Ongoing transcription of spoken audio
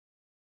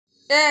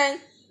Then,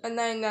 and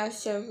I'm not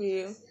show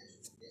you.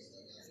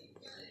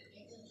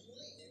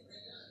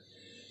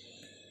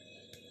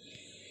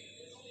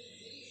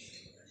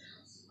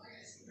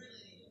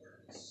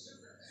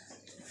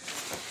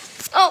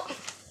 Oh,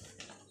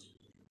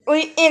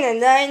 we in a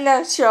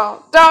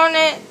dinosaur, darn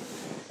it!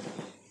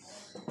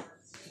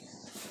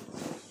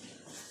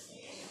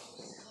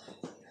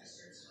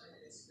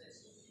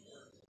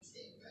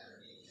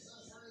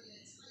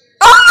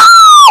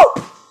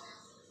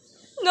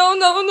 Oh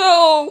no!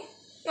 No!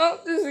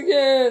 Not this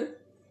again.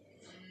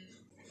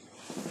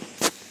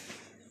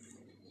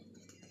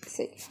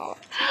 See how.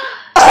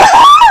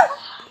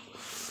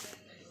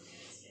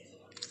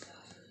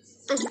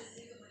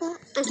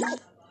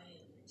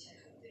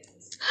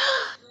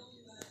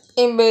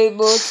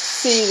 Unable to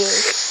see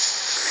this.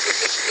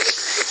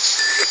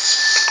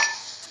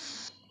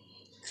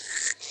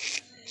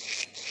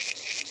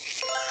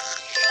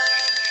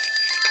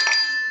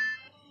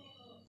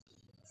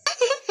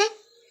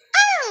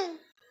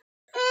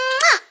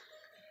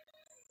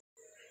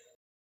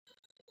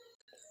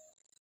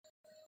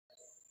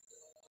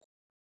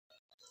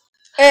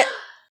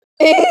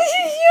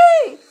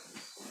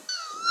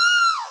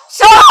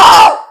 Shut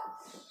up!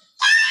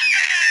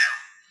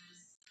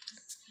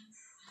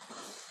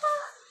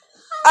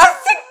 I'm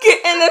sick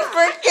in the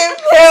freaking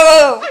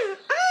pillow.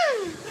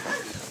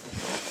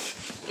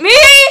 Me?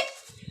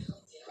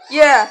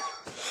 Yeah.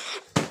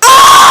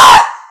 Ah!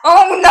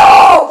 Oh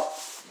no!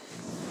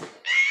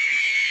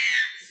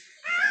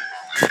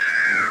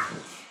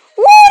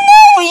 Oh no!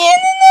 We in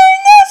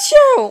the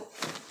show.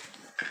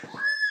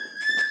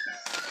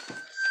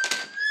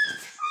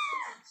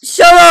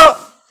 Shut up!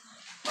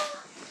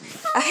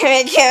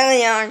 I'm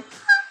carrying on.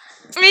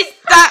 Let me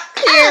stop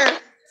here.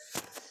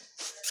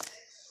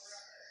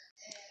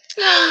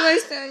 No,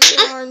 let's stand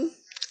on.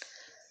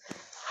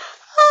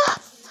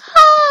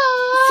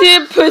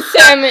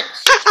 0%.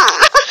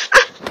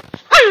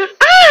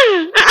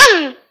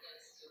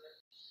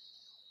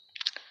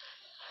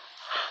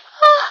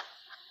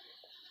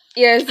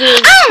 Yeah, 0%.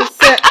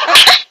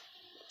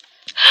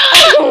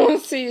 I don't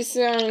want to see you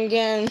sound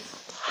again.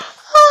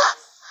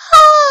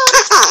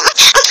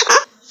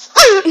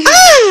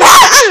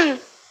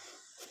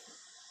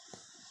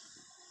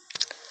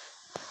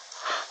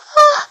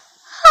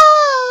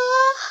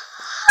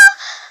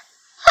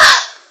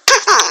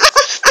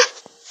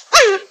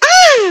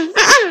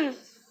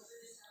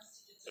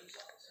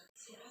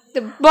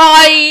 The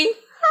body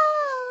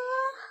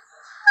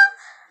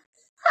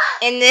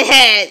and the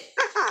head.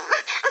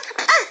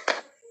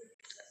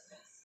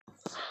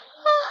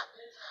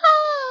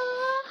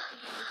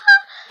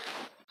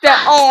 The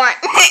arm.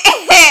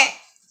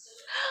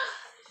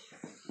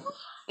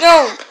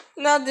 No,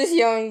 not this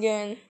young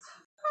again.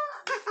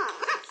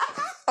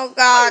 Oh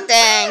god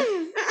dang.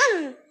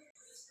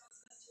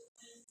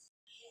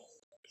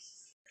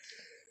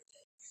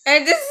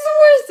 And this is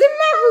where's the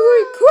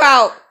Maverick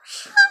Crouch.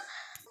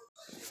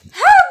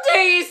 How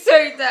dare you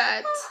say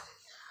that?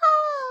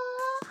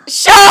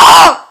 Shut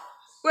up!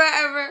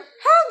 Whatever.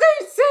 How dare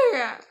you say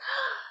that?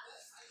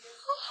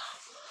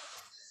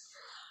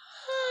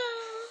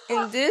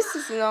 And this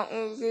is not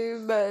going to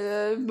be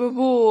better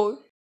before.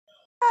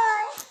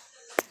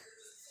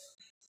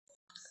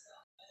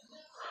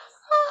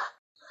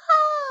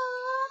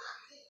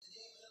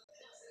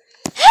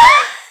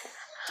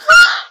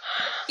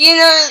 You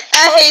know,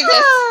 I hate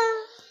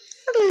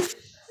this.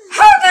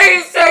 How dare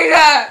you say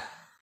that?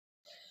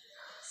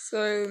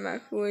 Sorry, my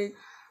boy.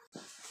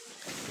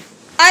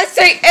 I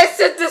say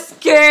exit this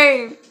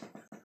game.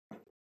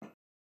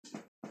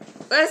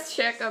 Let's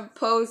check a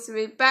post.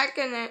 We're back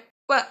in it.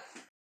 Well,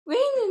 we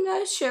did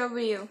not show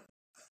you.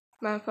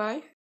 My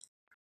 5.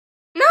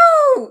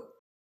 No!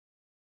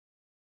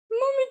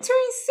 Mommy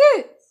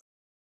 26.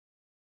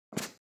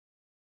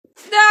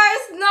 That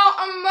is not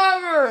a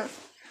mother.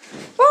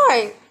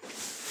 Why?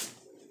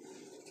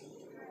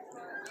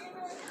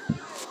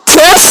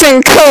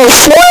 Pressing code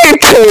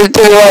 42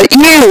 to let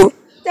you.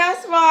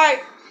 That's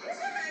why.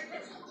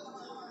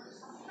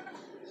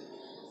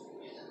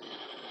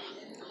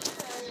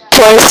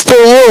 Praise the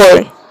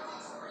Lord.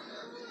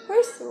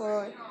 Praise the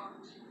Lord.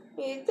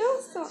 He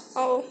does not.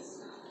 Oh.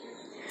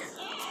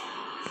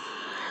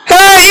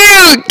 Hey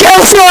you!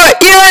 Guess what?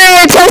 You're in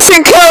a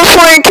testing code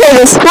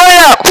 42. Split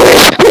up,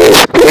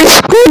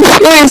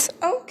 please.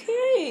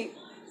 Okay.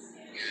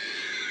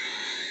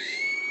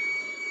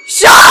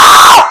 Shut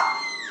up!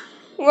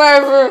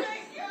 Whatever.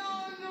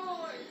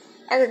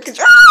 I can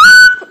control.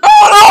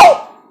 Oh no!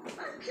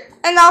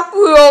 And I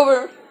flew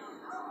over.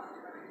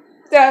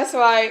 That's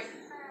right.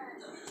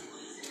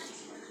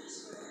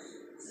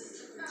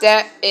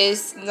 That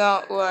is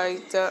not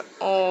right at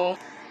all.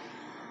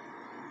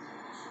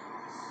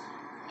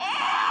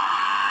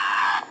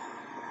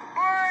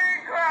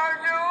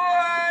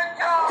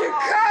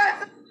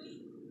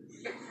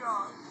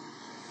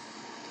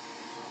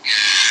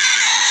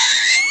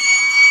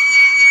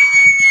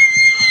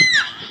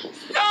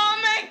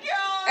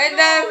 And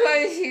that's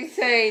what she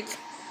said.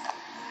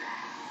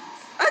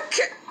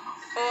 Okay.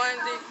 Oh, and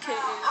the kid.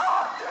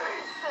 How do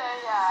you say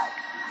that?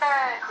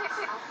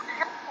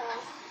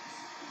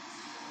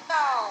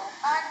 No,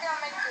 I'm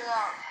gonna make it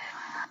up.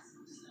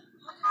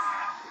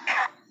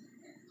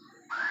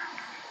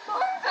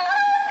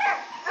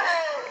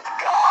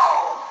 Go!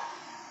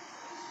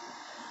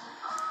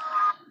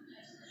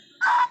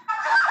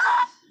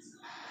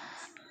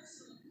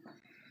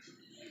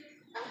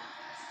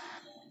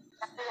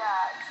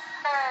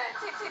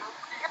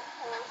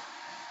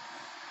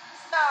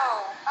 No,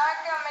 I'm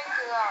gonna make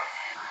it up.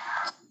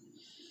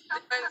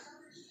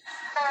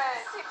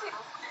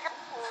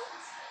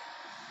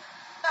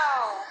 No,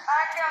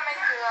 I'm gonna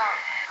make it up.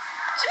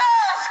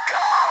 Just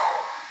go!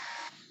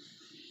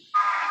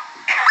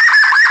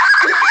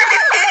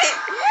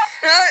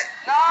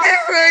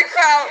 This really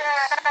crowd.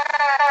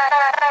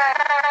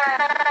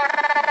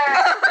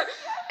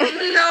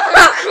 No,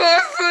 of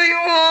course we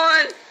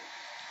won.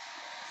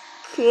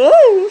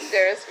 Close.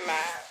 There's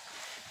Matt.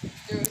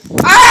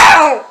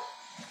 Ow!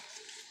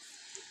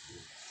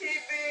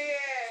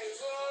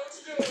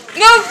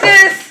 No,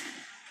 sis!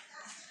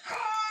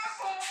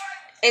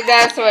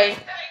 That's why.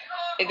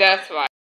 That's why.